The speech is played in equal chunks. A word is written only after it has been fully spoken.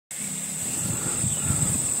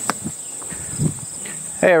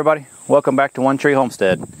Hey everybody, welcome back to One Tree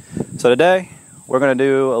Homestead. So today we're going to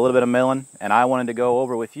do a little bit of milling, and I wanted to go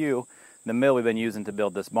over with you the mill we've been using to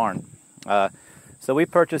build this barn. So we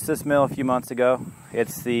purchased this mill a few months ago.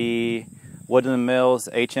 It's the Woodland Mills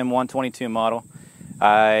HM122 model.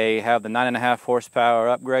 I have the 9.5 horsepower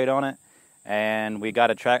upgrade on it, and I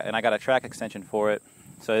got a track extension for it,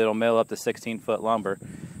 so it'll mill up to 16-foot lumber.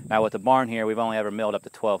 Now with the barn here, we've only ever milled up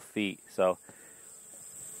to 12 feet, so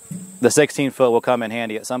the 16-foot will come in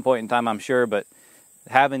handy at some point in time, I'm sure, but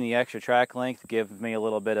having the extra track length gives me a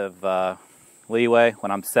little bit of leeway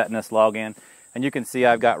when I'm setting this log in. And you can see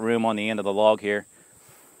I've got room on the end of the log here.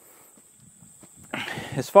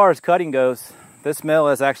 As far as cutting goes, this mill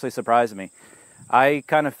has actually surprised me. I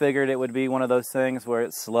kind of figured it would be one of those things where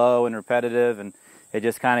it's slow and repetitive and it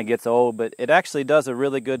just kind of gets old, but it actually does a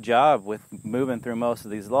really good job with moving through most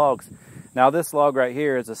of these logs. Now this log right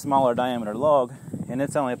here is a smaller diameter log, and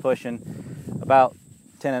it's only pushing about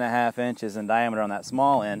 10.5 inches in diameter on that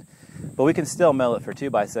small end, but we can still mill it for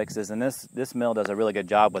 2x6s, and this mill does a really good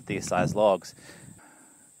job with these size logs.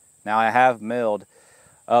 Now I have milled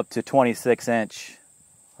up to 26-inch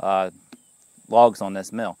logs on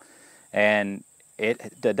this mill, and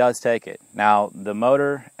it does take it. Now the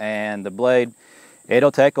motor and the blade,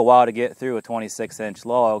 it'll take a while to get through a 26-inch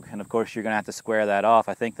log, and of course you're going to have to square that off.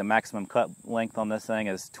 I think the maximum cut length on this thing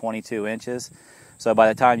is 22 inches. So by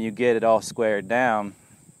the time you get it all squared down,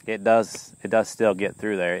 it does still get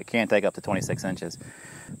through there. It can take up to 26 inches.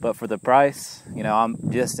 But for the price, you know, I'm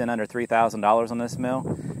just in under $3,000 on this mill,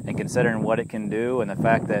 and considering what it can do and the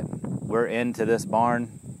fact that we're into this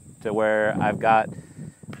barn to where I've got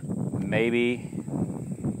maybe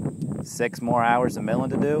 6 more hours of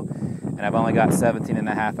milling to do, and I've only got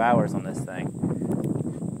 17.5 hours on this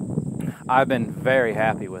thing. I've been very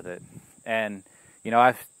happy with it. And, you know,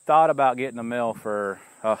 I've thought about getting a mill for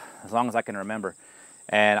as long as I can remember.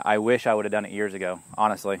 And I wish I would have done it years ago,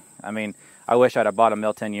 honestly. I mean, I wish I'd have bought a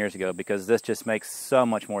mill 10 years ago, because this just makes so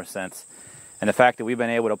much more sense. And the fact that we've been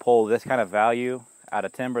able to pull this kind of value out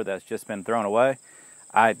of timber that's just been thrown away,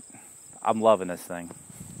 I'm loving this thing.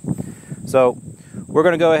 So we're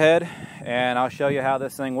going to go ahead and I'll show you how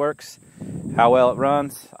this thing works, how well it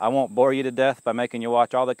runs. I won't bore you to death by making you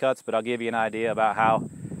watch all the cuts, but I'll give you an idea about how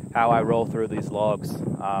I roll through these logs.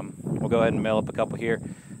 We'll go ahead and mill up a couple here.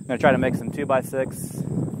 I'm going to try to make some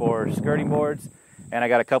 2x6 for skirting boards, and I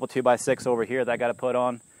got a couple 2x6 over here that I got to put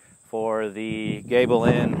on for the gable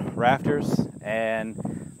end rafters, and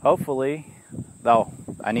hopefully,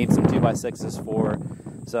 I need some 2x6s for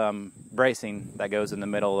some bracing that goes in the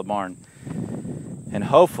middle of the barn. And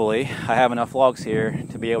hopefully I have enough logs here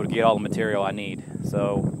to be able to get all the material I need.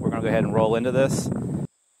 So we're going to go ahead and roll into this.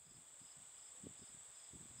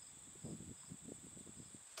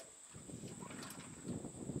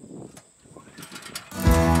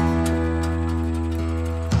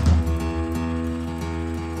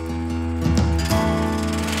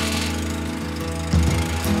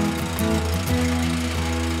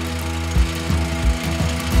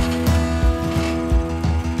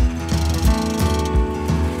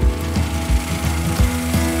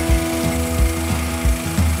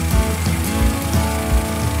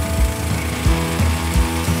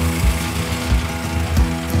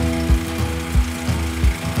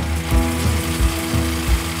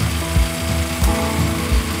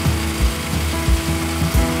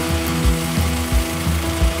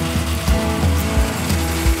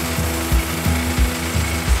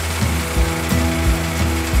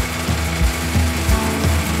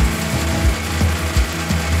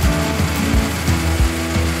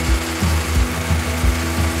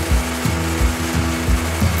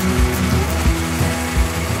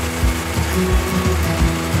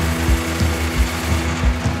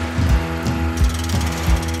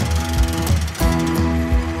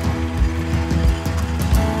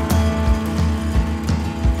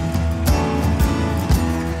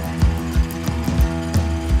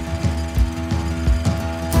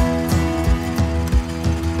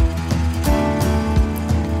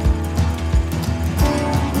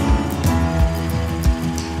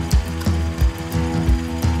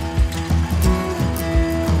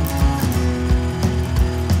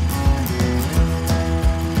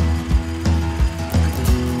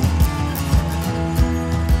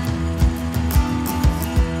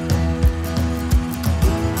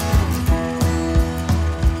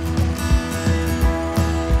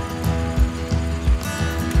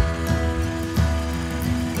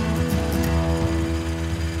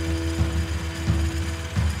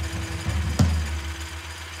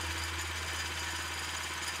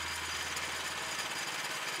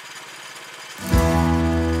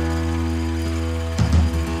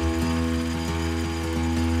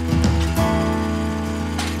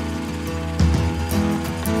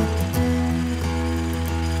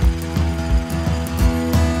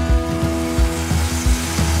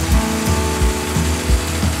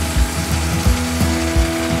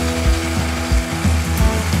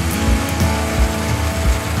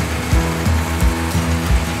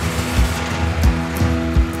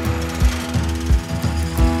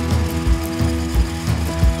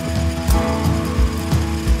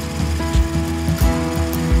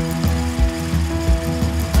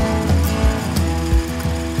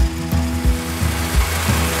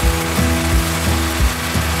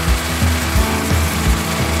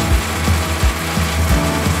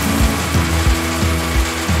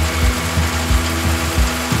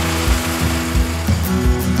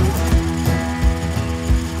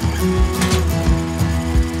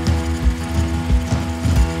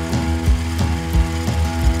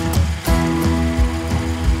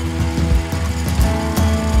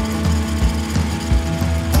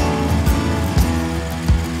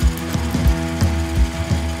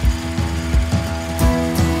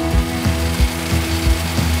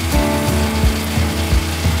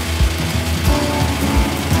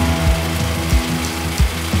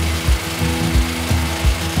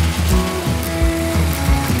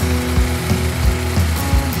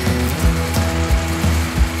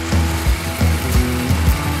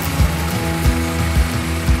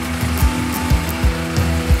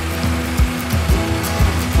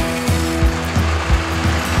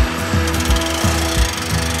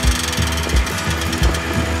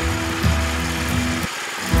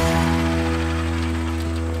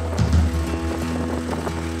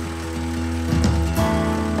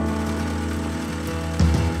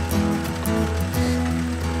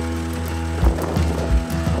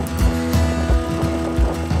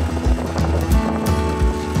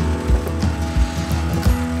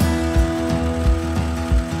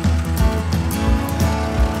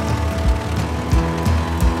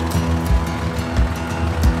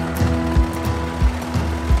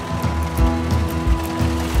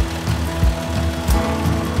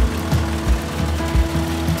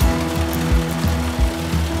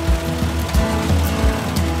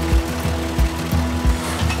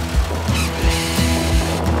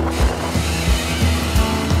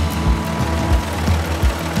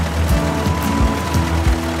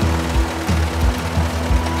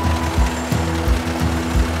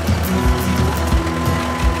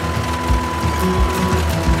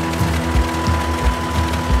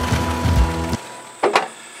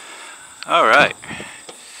 All right.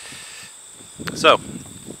 So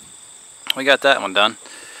we got that one done.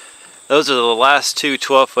 Those are the last two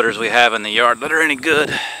 12-footers we have in the yard that are any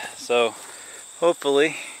good. So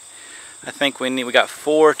hopefully, I think we got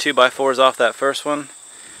 4 2x4s off that first one,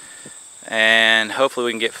 and hopefully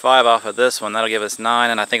we can get 5 off of this one. That'll give us 9,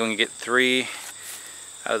 and I think we can get 3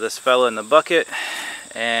 out of this fella in the bucket,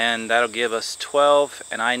 and that'll give us 12.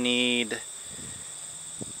 And I need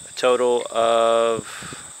a total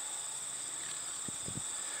of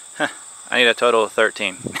I need a total of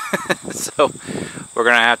 13. So we're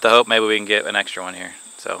gonna have to hope maybe we can get an extra one here.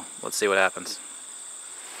 So let's see what happens.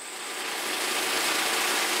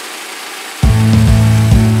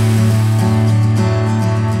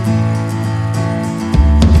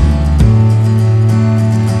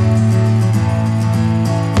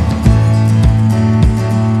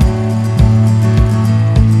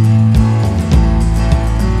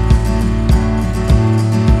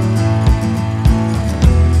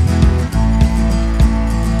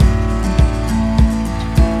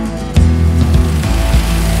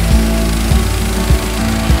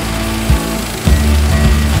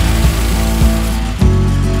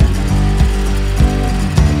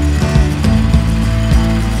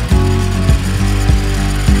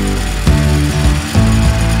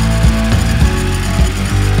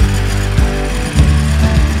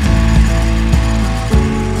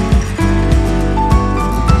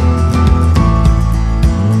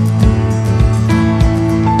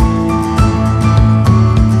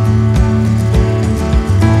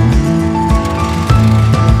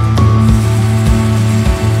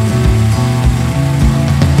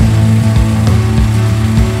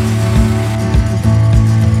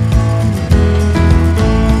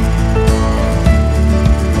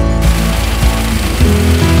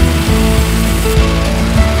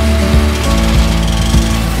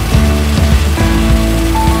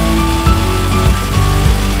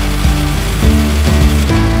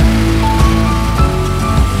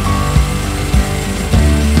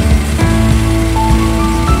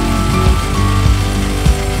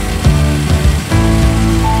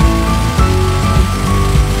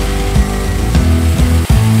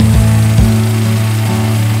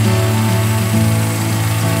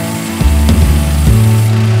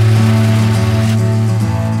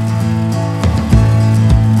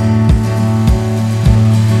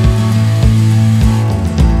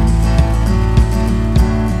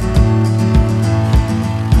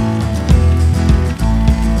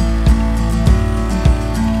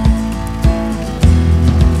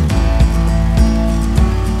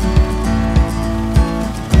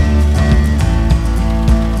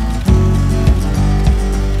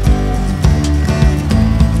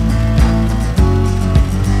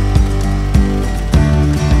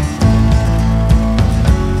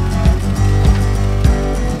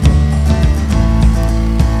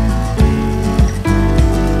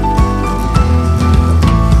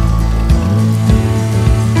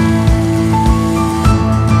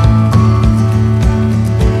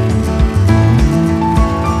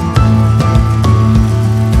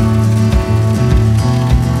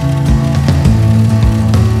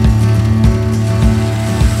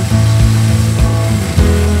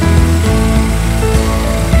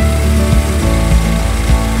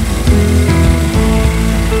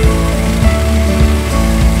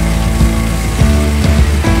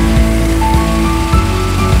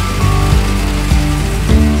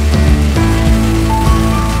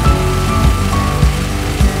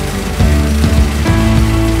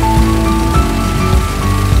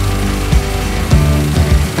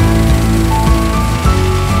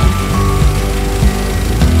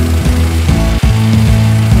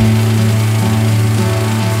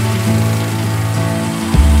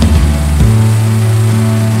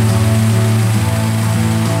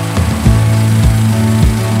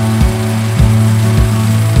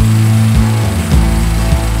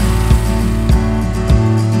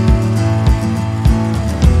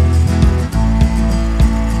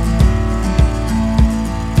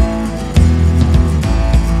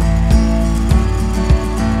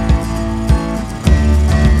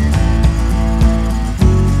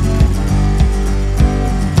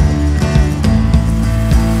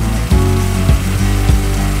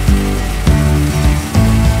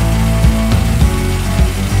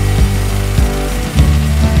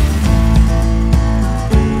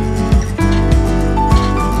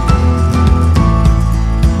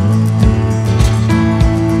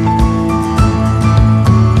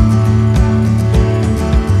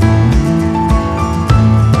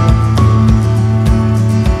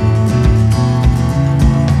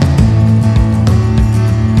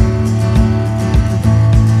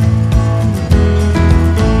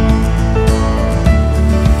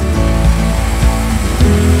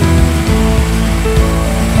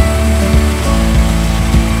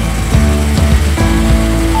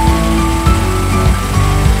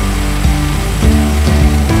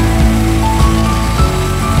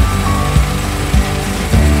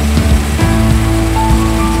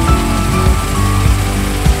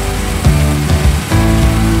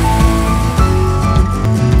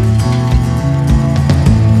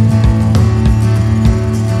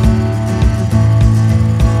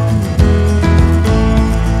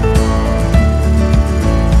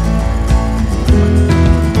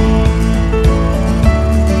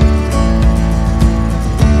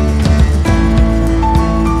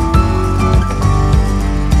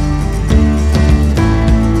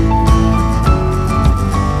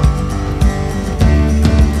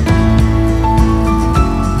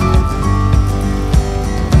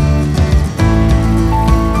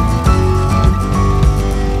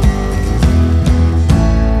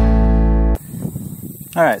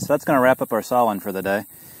 All right, so that's going to wrap up our sawing for the day.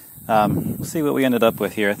 We'll see what we ended up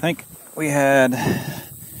with here. I think we had,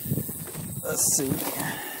 let's see,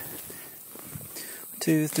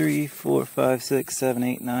 2, 3, 4, 5, 6, 7,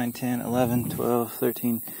 8, 9, 10, 11, 12,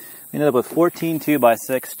 13. We ended up with 14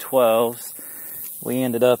 2x6 12s. We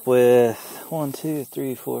ended up with 1, 2,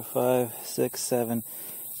 3, 4, 5, 6, 7,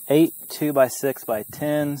 8 2x6 by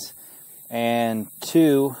 10s and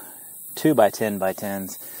 2 2x10 by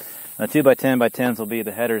 10s. The 2x10 by 10s will be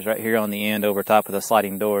the headers right here on the end over top of the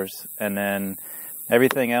sliding doors, and then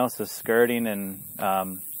everything else is skirting, and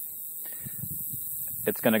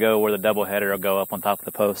it's going to go where the double header will go up on top of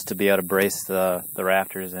the post to be able to brace the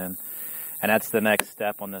rafters in. And that's the next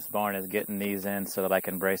step on this barn, is getting these in so that I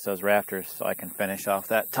can brace those rafters so I can finish off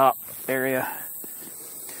that top area.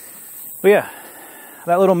 But yeah,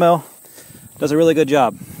 that little mill does a really good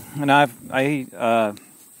job. And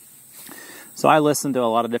so I listen to a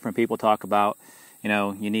lot of different people talk about, you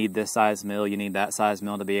know, you need this size mill, you need that size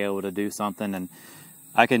mill to be able to do something. And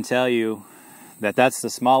I can tell you that that's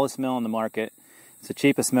the smallest mill in the market. It's the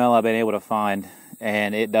cheapest mill I've been able to find,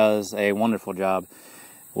 and it does a wonderful job.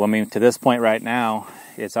 Well, I mean, to this point right now,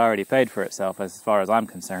 it's already paid for itself as far as I'm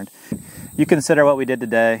concerned. You consider what we did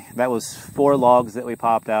today. That was 4 logs that we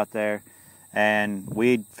popped out there, and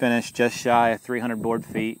we finished just shy of 300 board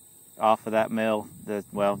feet off of that mill.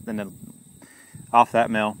 Off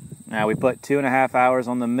that mill. Now, we put 2.5 hours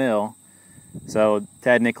on the mill, so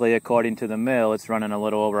technically, according to the mill, it's running a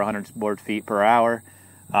little over 100 board feet per hour.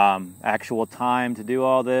 Actual time to do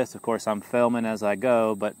all this, of course, I'm filming as I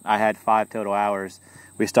go, but I had 5 total hours.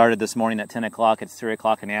 We started this morning at 10 o'clock. It's 3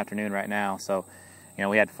 o'clock in the afternoon right now. So, you know,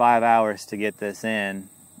 we had 5 hours to get this in,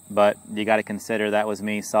 but you got to consider that was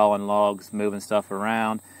me sawing logs, moving stuff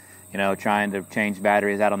around, you know, trying to change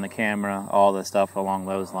batteries out on the camera, all the stuff along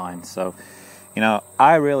those lines. So, you know,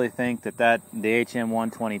 I really think that the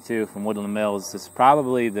HM122 from Woodland Mills is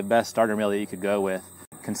probably the best starter mill that you could go with.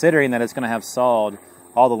 Considering that it's going to have sawed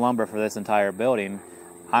all the lumber for this entire building,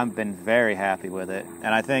 I've been very happy with it.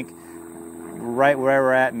 And I think right where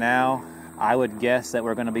we're at now, I would guess that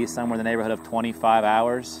we're going to be somewhere in the neighborhood of 25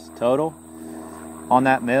 hours total on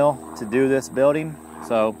that mill to do this building.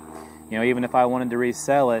 So, you know, even if I wanted to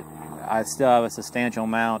resell it, I still have a substantial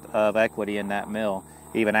amount of equity in that mill,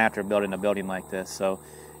 even after building a building like this. So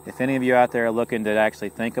if any of you out there are looking to actually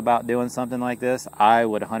think about doing something like this, I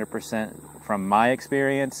would 100%, from my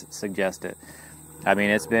experience, suggest it. I mean,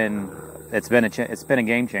 it's been a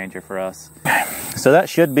game changer for us. So that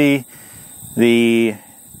should be the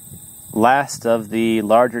last of the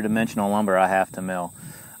larger dimensional lumber I have to mill.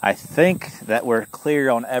 I think that we're clear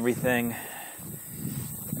on everything.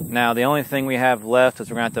 Now the only thing we have left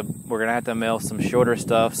is we're gonna have to mill some shorter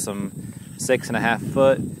stuff, some 6.5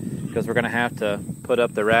 foot, because we're gonna have to put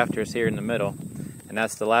up the rafters here in the middle, and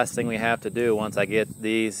that's the last thing we have to do once I get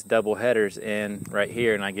these double headers in right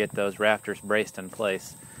here and I get those rafters braced in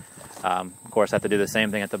place. Of course, I have to do the same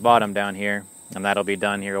thing at the bottom down here, and that'll be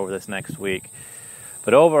done here over this next week.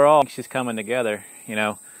 But overall, she's coming together. You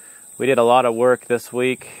know, we did a lot of work this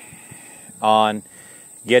week on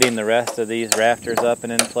getting the rest of these rafters up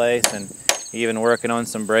and in place, and even working on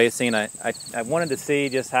some bracing. I wanted to see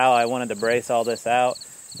just how I wanted to brace all this out,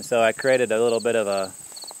 and so I created a little bit of a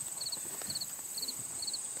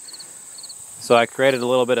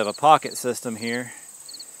pocket system here,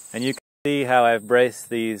 and you can see how I've braced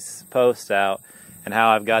these posts out and how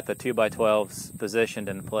I've got the 2x12s positioned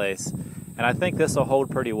in place. And I think this will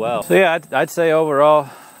hold pretty well. So yeah, I'd say overall,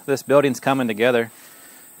 this building's coming together.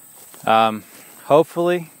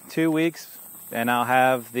 Hopefully 2 weeks and I'll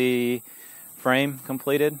have the frame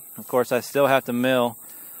completed. Of course, I still have to mill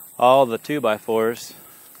all the 2x4s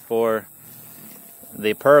for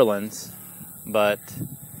the purlins, but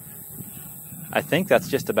I think that's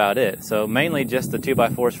just about it. So mainly just the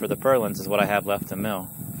 2x4s for the purlins is what I have left to mill.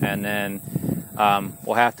 And then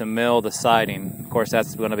we'll have to mill the siding. Of course,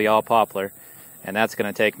 that's going to be all poplar, and that's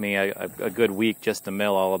going to take me a good week just to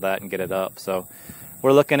mill all of that and get it up. So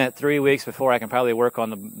we're looking at 3 weeks before I can probably work on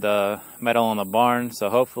the metal on the barn. So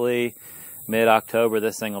hopefully mid-October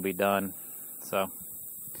this thing will be done. So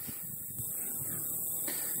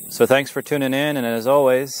thanks for tuning in, and as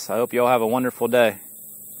always, I hope you all have a wonderful day.